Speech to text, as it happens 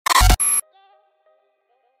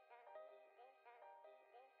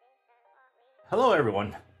Hello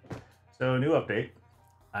everyone. So new update.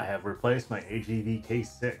 I have replaced my AGV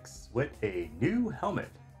K6 with a new helmet.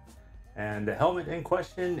 And the helmet in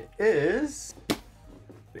question is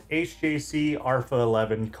the HJC Rpha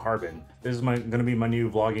 11 Carbon. This is going to be my new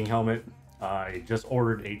vlogging helmet. I just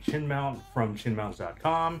ordered a chin mount from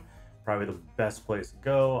chinmounts.com. Probably the best place to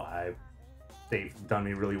go. They've done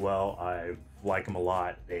me really well. I like them a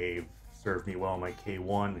lot. They've served me well in my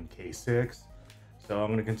K1 and K6. So I'm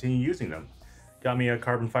going to continue using them. Got me a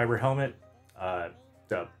carbon fiber helmet.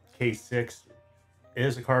 The K6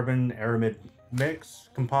 is a carbon aramid mix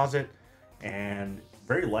composite and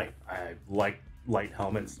very light. I like light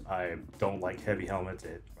helmets. I don't like heavy helmets.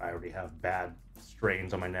 I already have bad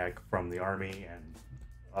strains on my neck from the army and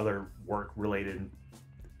other work related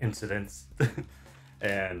incidents.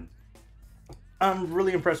 And I'm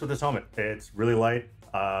really impressed with this helmet. It's really light,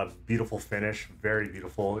 beautiful finish, very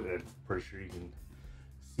beautiful. I'm pretty sure you can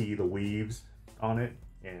see the weaves on it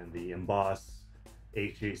and the embossed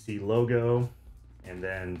HJC logo and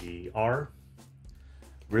then the R.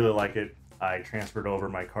 Really like it. I transferred over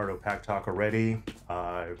my Cardo Pack Talk already.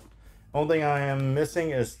 Only thing I am missing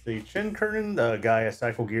is the chin curtain. The guy at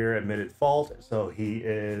Cycle Gear admitted fault, so he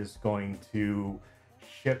is going to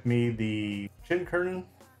ship me the chin curtain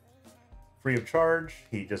free of charge.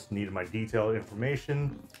 He just needed my detailed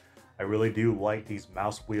information. I really do like these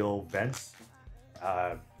mouse wheel vents.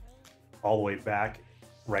 All the way back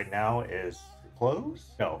right now is closed.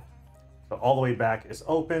 No, so all the way back is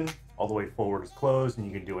open, all the way forward is closed, and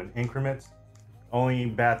you can do it in increments. Only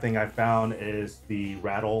bad thing I found is the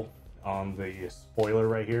rattle on the spoiler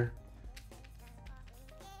right here.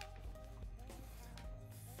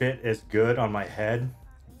 Fit is good on my head.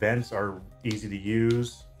 Vents are easy to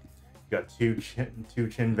use. You got two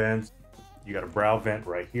chin vents. You got a brow vent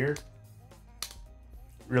right here.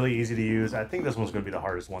 Really easy to use. I think this one's going to be the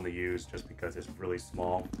hardest one to use just because it's really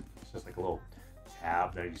small. It's just like a little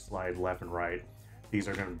tab that you slide left and right. These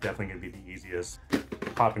are definitely going to be the easiest.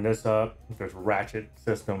 Popping this up, there's a ratchet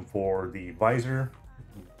system for the visor.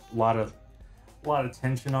 A lot of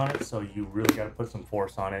tension on it, so you really got to put some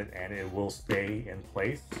force on it and it will stay in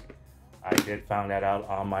place. I did find that out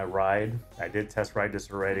on my ride. I did test ride this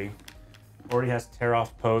already. Already has tear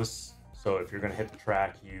off posts, so if you're going to hit the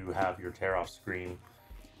track, you have your tear off screen.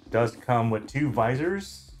 Does come with two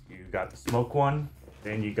visors. You got the smoke one,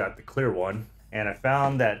 then you got the clear one. And I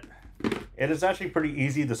found that it is actually pretty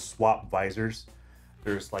easy to swap visors.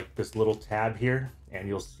 There's like this little tab here, and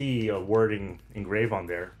you'll see a wording engraved on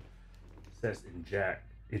there. It says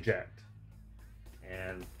eject.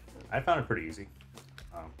 And I found it pretty easy.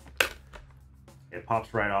 It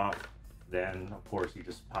pops right off. Then, of course, you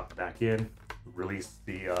just pop it back in, release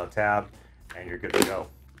the tab, and you're good to go.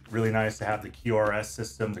 Really nice to have the QRS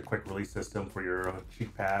system, the quick release system for your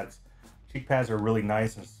cheek pads. Cheek pads are really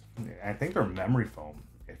nice, and I think they're memory foam.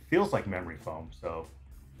 It feels like memory foam, so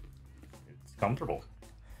it's comfortable.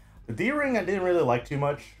 The D-ring I didn't really like too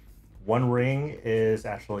much. One ring is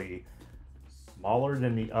actually smaller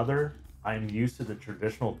than the other. I'm used to the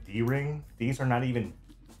traditional D-ring. These are not even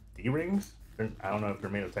D-rings. I don't know if they're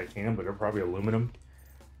made of titanium, but they're probably aluminum.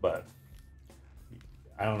 But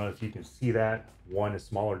I don't know if you can see that. One is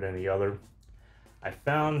smaller than the other. I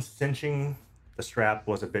found cinching the strap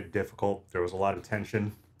was a bit difficult. There was a lot of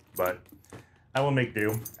tension, but I will make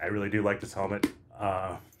do. I really do like this helmet.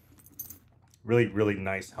 Really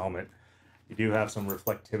nice helmet. You do have some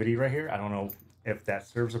reflectivity right here. I don't know if that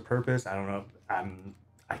serves a purpose. I don't know.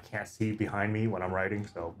 I can't see behind me when I'm riding,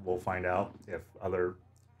 so we'll find out if other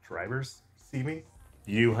drivers see me.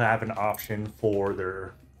 You have an option for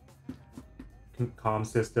their comm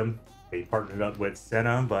system. They partnered up with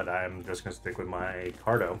Sena, but I'm just going to stick with my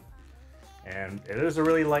Cardo. And it is a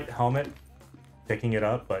really light helmet picking it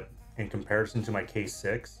up, but in comparison to my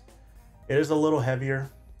K6, it is a little heavier.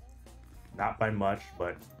 Not by much,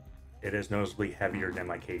 but it is noticeably heavier than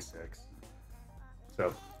my K6.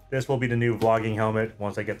 So this will be the new vlogging helmet.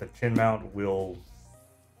 Once I get the chin mount, we'll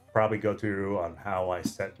probably go through on how I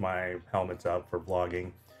set my helmets up for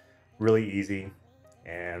vlogging. Really easy,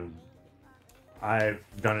 and I've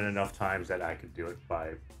done it enough times that I could do it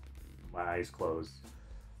by my eyes closed.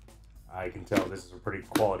 I can tell this is a pretty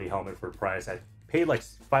quality helmet for the price. I paid like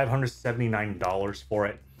 $579 for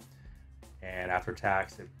it, and after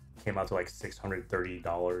tax it came out to like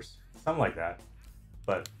 $630, something like that.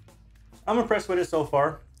 But I'm impressed with it so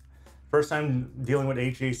far. First time dealing with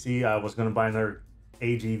HJC. I was going to buy another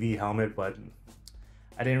AGV helmet, but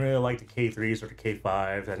I didn't really like the K3s or the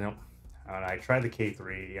K5s. I tried the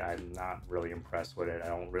K3. I'm not really impressed with it. I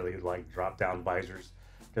don't really like drop down visors.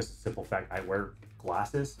 Just a simple fact, I wear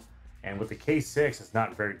glasses And with the K6, it's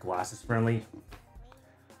not very glasses friendly.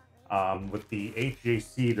 With the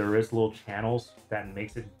HJC, there is little channels that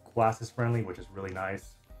makes it glasses friendly, which is really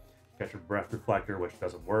nice. Got your breath reflector, which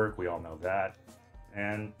doesn't work. We all know that.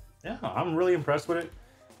 And yeah, I'm really impressed with it.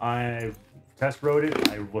 I test rode it.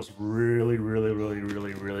 I was really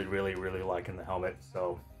liking the helmet.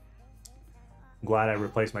 So I'm glad I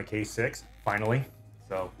replaced my K6 finally.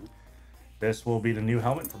 So this will be the new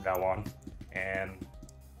helmet from now on. And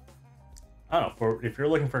I don't know, if you're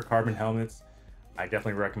looking for carbon helmets, I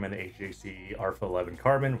definitely recommend the HJC Rpha 11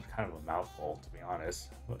 carbon, which is kind of a mouthful, to be honest.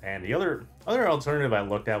 And the other alternative I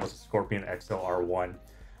looked at was a Scorpion XL R1.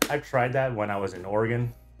 I tried that when I was in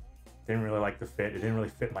Oregon. Didn't really like the fit. It didn't really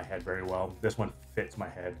fit my head very well. This one fits my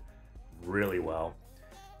head really well.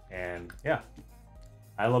 And yeah,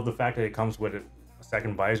 I love the fact that it comes with a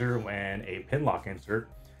second visor and a pin lock insert,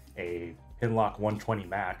 a pin lock 120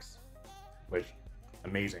 max, which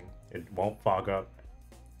amazing. It won't fog up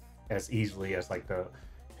as easily as like the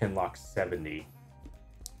Pinlock 70.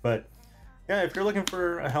 But yeah, if you're looking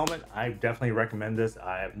for a helmet, I definitely recommend this.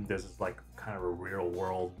 This is like kind of a real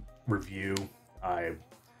world review. I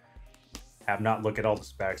have not looked at all the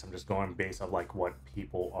specs. I'm just going based on like what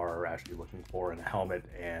people are actually looking for in a helmet.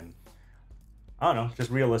 And I don't know, just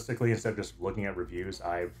realistically, instead of just looking at reviews,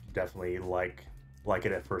 I definitely like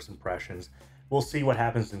it at first impressions. We'll see what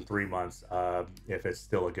happens in 3 months, if it's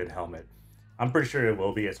still a good helmet. I'm pretty sure it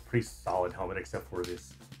will be. It's a pretty solid helmet, except for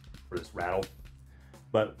this rattle.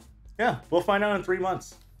 But yeah, we'll find out in 3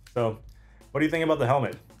 months. So what do you think about the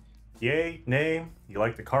helmet? Yay, nay, you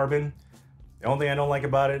like the carbon? The only thing I don't like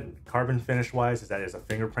about it, carbon finish wise, is that it's a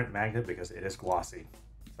fingerprint magnet because it is glossy.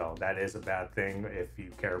 So that is a bad thing if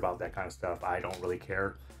you care about that kind of stuff. I don't really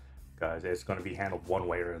care because it's going to be handled one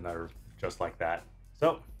way or another, just like that.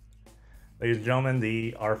 So ladies and gentlemen,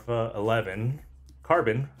 the Rpha 11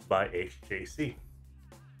 Carbon by HJC.